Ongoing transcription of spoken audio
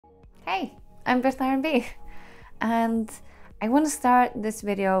Hey, I'm Birta and I want to start this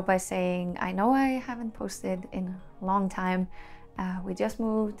video by saying I know I haven't posted in a long time. We just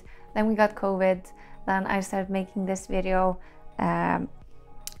moved, then we got COVID, then I started making this video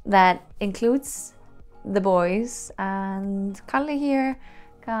that includes the boys, and Kalle here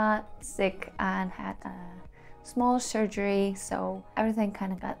got sick and had a small surgery, so everything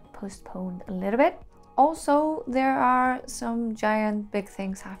kind of got postponed a little bit. Also, there are some giant big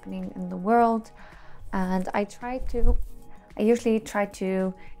things happening in the world, and I usually try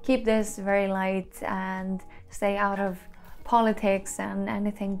to keep this very light and stay out of politics and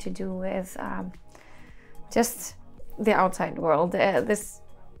anything to do with just the outside world. This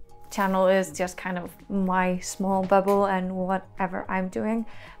channel is just kind of my small bubble and whatever I'm doing,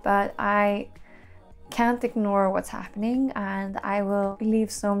 but I can't ignore what's happening, and I will leave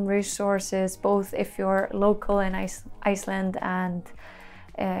some resources both if you're local in Iceland and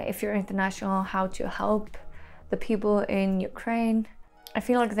if you're international, how to help the people in Ukraine. I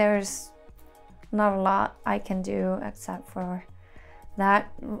feel like there's not a lot I can do except for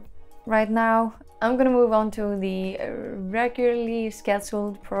that right now. I'm gonna move on to the regularly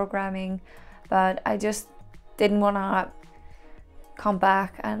scheduled programming, but I just didn't want to come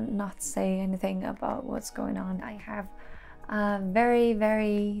back and not say anything about what's going on. I have a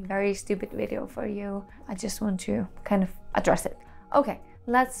very stupid video for you. I just want to kind of address it. Okay,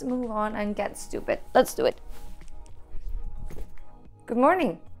 let's move on and get stupid. Let's do it. Good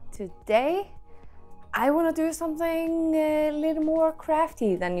morning. Today I want to do something a little more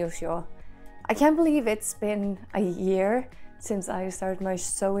crafty than usual. I can't believe it's been a year since I started my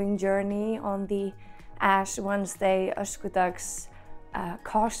sewing journey on the Ash Wednesday Öskudags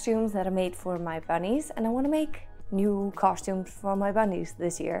costumes that I made for my bunnies, and I want to make new costumes for my bunnies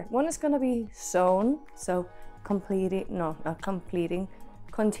this year. One is going to be sewn, so continuing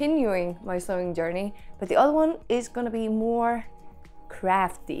my sewing journey, but the other one is going to be more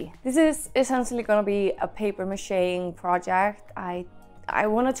crafty. This is essentially going to be a paper mache project. I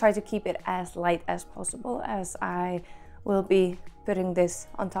want to try to keep it as light as possible, as I will be putting this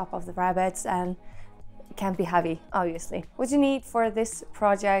on top of the rabbits, and it can't be heavy, obviously. What you need for this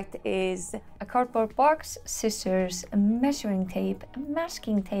project is a cardboard box, scissors, a measuring tape, a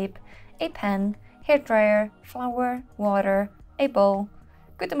masking tape, a pen, hairdryer, flour, water, a bowl,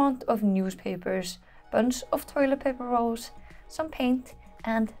 good amount of newspapers, bunch of toilet paper rolls, some paint,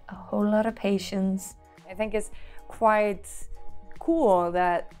 and a whole lot of patience. I think it's quite cool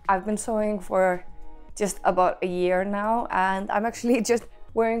that I've been sewing for just about a year now, and I'm actually just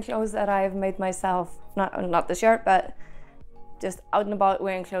wearing clothes that I've made myself. Not the shirt, but just out and about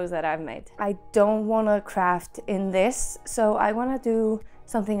wearing clothes that I've made. I don't want to craft in this, so I want to do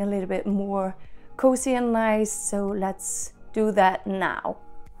something a little bit more cozy and nice, so let's do that now.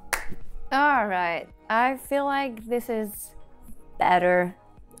 All right, I feel like this is better,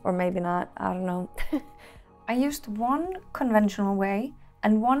 or maybe not, I don't know. I used one conventional way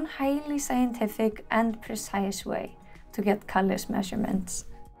and one highly scientific and precise way to get Kalle's measurements.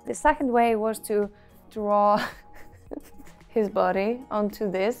 The second way was to draw his body onto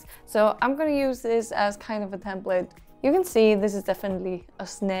this. So I'm gonna use this as kind of a template. You can see this is definitely a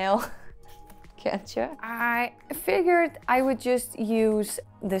snail, can't you? I figured I would just use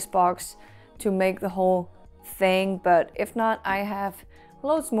this box to make the whole thing, but if not, I have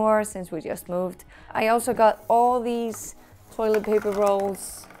loads more since we just moved. I also got all these toilet paper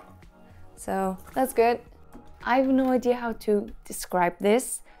rolls, so that's good. I have no idea how to describe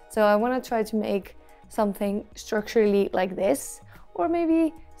this, so I want to try to make something structurally like this, or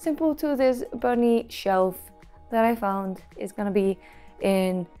maybe simple to this bunny shelf that I found. Is going to be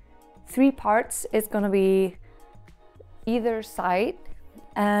in 3 parts. It's going to be either side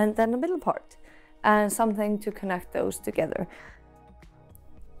and then the middle part, and something to connect those together.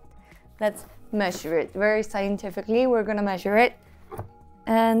 Let's measure it very scientifically. We're going to measure it,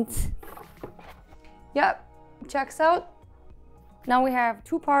 and yep, checks out. Now we have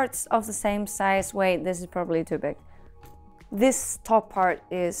 2 parts of the same size. Wait, this is probably too big. This top part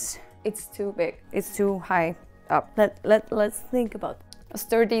it's too big. It's too high up. Let's think about it. A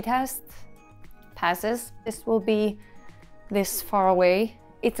sturdy test passes. This will be this far away.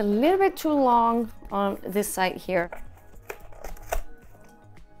 It's a little bit too long on this side here.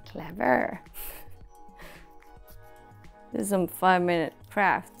 Clever. This is some 5-minute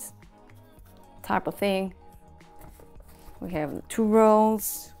craft type of thing. We have 2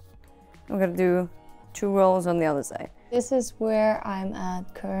 rolls. I'm gonna do 2 rolls on the other side. This is where I'm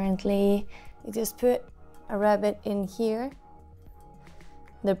at currently. You just put a rabbit in here,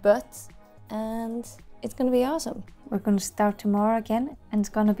 the butt, and it's gonna be awesome. We're gonna start tomorrow again, and it's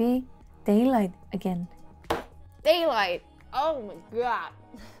gonna be daylight again. Daylight! Oh my god!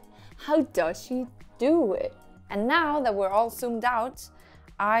 How does she do it? And now that we're all zoomed out,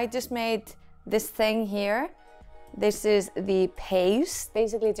 I just made this thing here. This is the paste,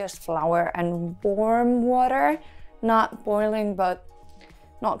 basically just flour and warm water, not boiling, but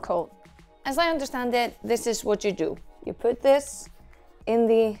not cold. As I understand it, this is what you do. You put this in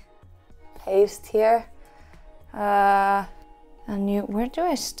the paste here, and where do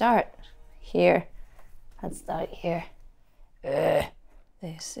I start? Here. Let's start here.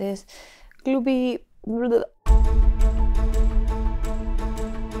 This is glooby.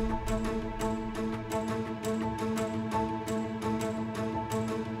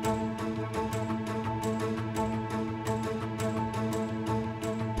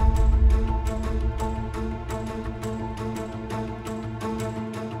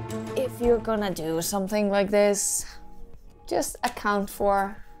 If you're gonna do something like this, just account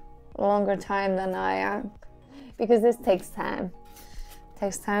for a longer time than I am, because this takes time. It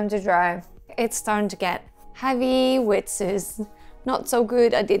takes time to dry. It's starting to get heavy, which is not so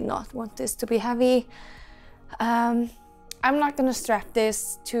good. I did not want this to be heavy. I'm not gonna strap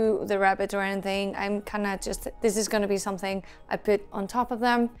this to the rabbit or anything. I'm kinda just, this is gonna be something I put on top of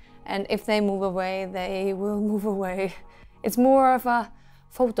them, and if they move away, they will move away. It's more of a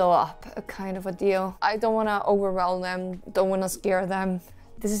photo op, a kind of a deal. I don't wanna overwhelm them, don't wanna scare them.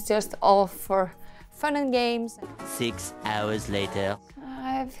 This is just all for fun and games. 6 hours later.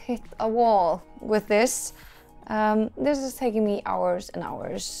 I've hit a wall with this. This is taking me hours and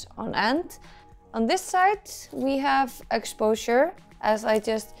hours on end. On this side, we have exposure, as I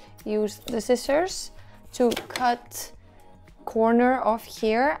just used the scissors to cut corner off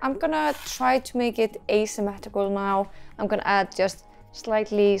here. I'm gonna try to make it asymmetrical now. I'm gonna add just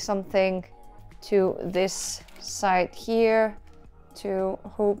slightly something to this side here to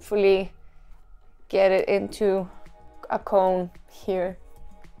hopefully get it into a cone here.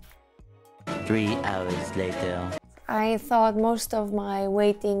 3 hours later. I thought most of my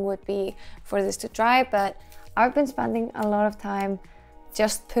waiting would be for this to dry, but I've been spending a lot of time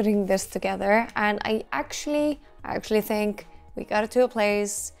just putting this together, and I actually think we got it to a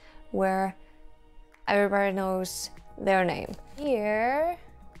place where everybody knows their name. Here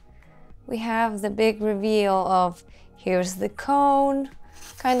we have the big reveal of here's the cone,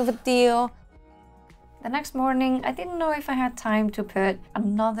 kind of a deal. The next morning, I didn't know if I had time to put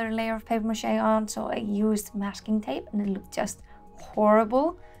another layer of paper mache on, so I used masking tape and it looked just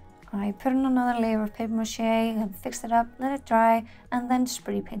horrible. I put on another layer of paper mache and fixed it up, let it dry, and then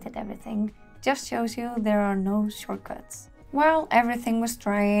spray painted everything. Just shows you there are no shortcuts. While everything was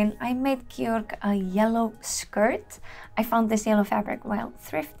drying, I made Georg a yellow skirt. I found this yellow fabric while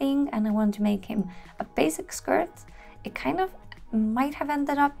thrifting and I wanted to make him a basic skirt. It kind of might have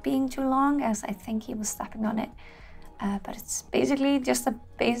ended up being too long as I think he was stepping on it. But it's basically just a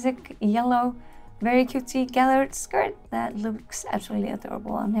basic yellow, very cutesy gathered skirt that looks absolutely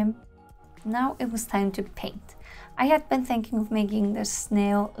adorable on him. Now it was time to paint. I had been thinking of making the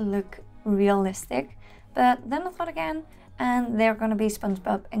snail look realistic, but then I thought again, and they're gonna be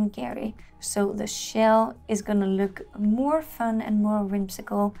Spongebob and Gary. So the shell is gonna look more fun and more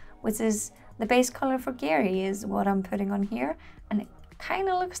whimsical, which is the base color for Gary is what I'm putting on here. And it kind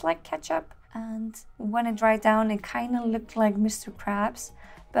of looks like ketchup. And when it dried down, it kind of looked like Mr. Krabs.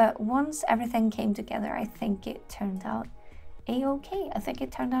 But once everything came together, I think it turned out a-okay. I think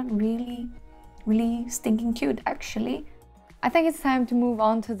it turned out really, really stinking cute, actually. I think it's time to move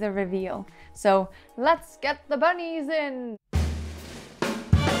on to the reveal. So let's get the bunnies in!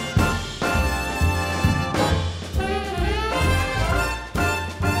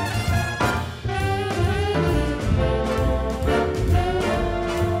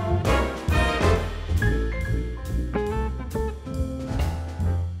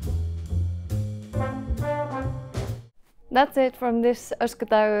 That's it from this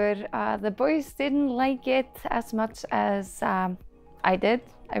öskudagur. The boys didn't like it as much as I did.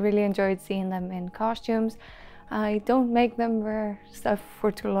 I really enjoyed seeing them in costumes. I don't make them wear stuff for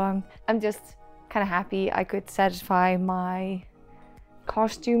too long. I'm just kind of happy I could satisfy my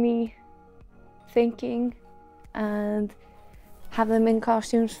costumey thinking and have them in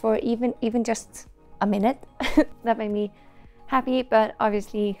costumes for even just a minute. That made me happy, but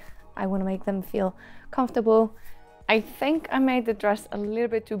obviously I want to make them feel comfortable. I think I made the dress a little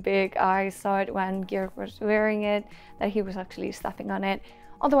bit too big. I saw it when Georg was wearing it, that he was actually stepping on it.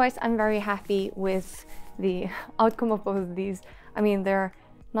 Otherwise, I'm very happy with the outcome of both of these. I mean, they're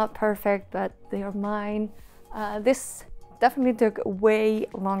not perfect, but they are mine. This definitely took way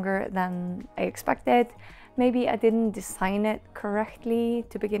longer than I expected. maybe I didn't design it correctly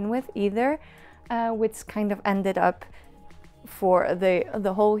to begin with either, which kind of ended up for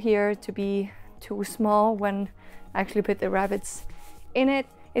the hole here to be too small when I actually put the rabbits in it.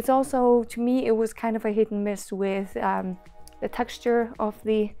 It's also, to me, it was kind of a hit and miss with the texture of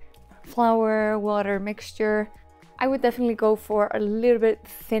the flour water mixture. I would definitely go for a little bit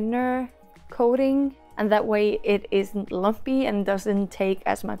thinner coating, and that way it isn't lumpy and doesn't take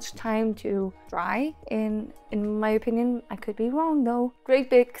as much time to dry, in my opinion. I could be wrong though. Great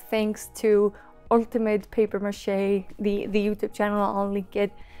big thanks to Ultimate Paper Mache, the YouTube channel. I'll link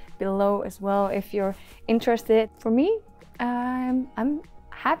it below as well if you're interested. For me, I'm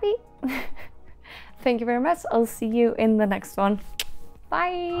happy. Thank you very much. I'll see you in the next one.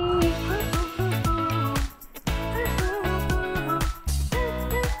 Bye.